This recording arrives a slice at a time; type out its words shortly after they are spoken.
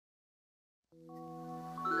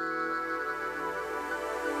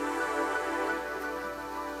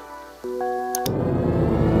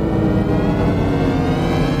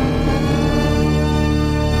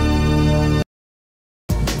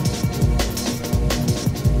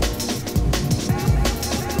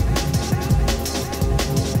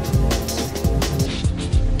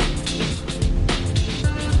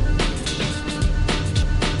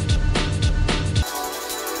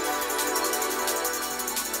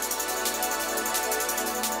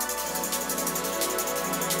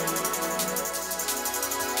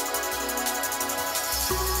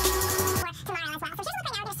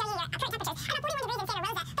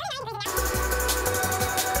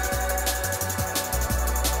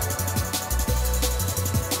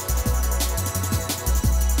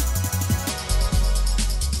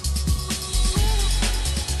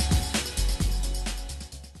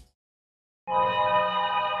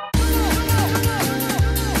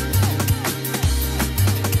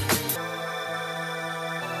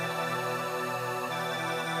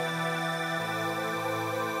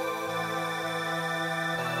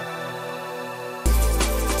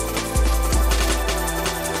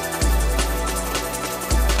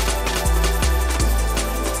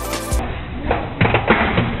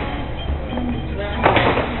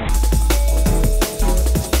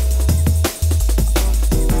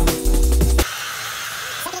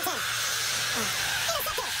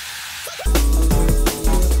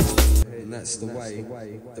and that's the way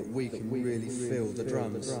that we can really feel the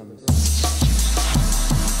drums.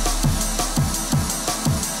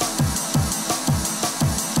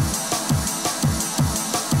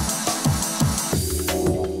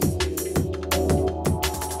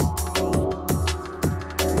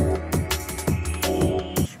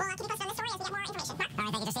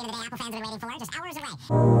 Just hours away.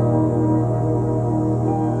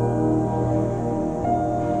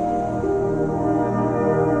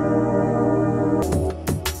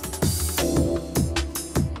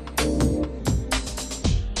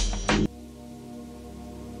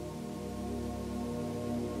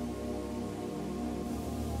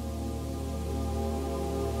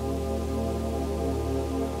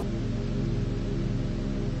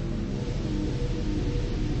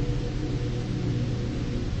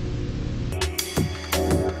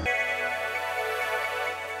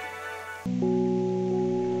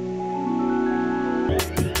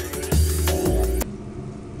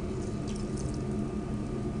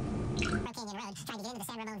 Trying to get into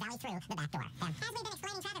the San Ramon Valley through the back door. As we've been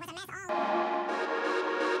explaining, traffic was a mess all...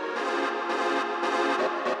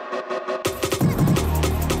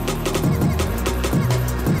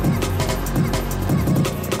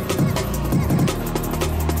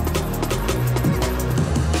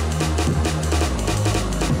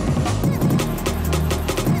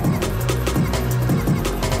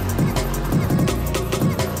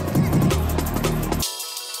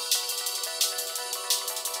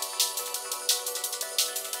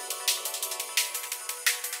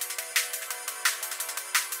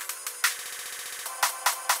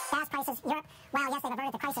 Gas prices, Europe, wow, yes, they've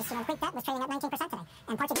averted the crisis. Greek debt was trading at 19% today.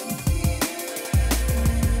 And Portugal...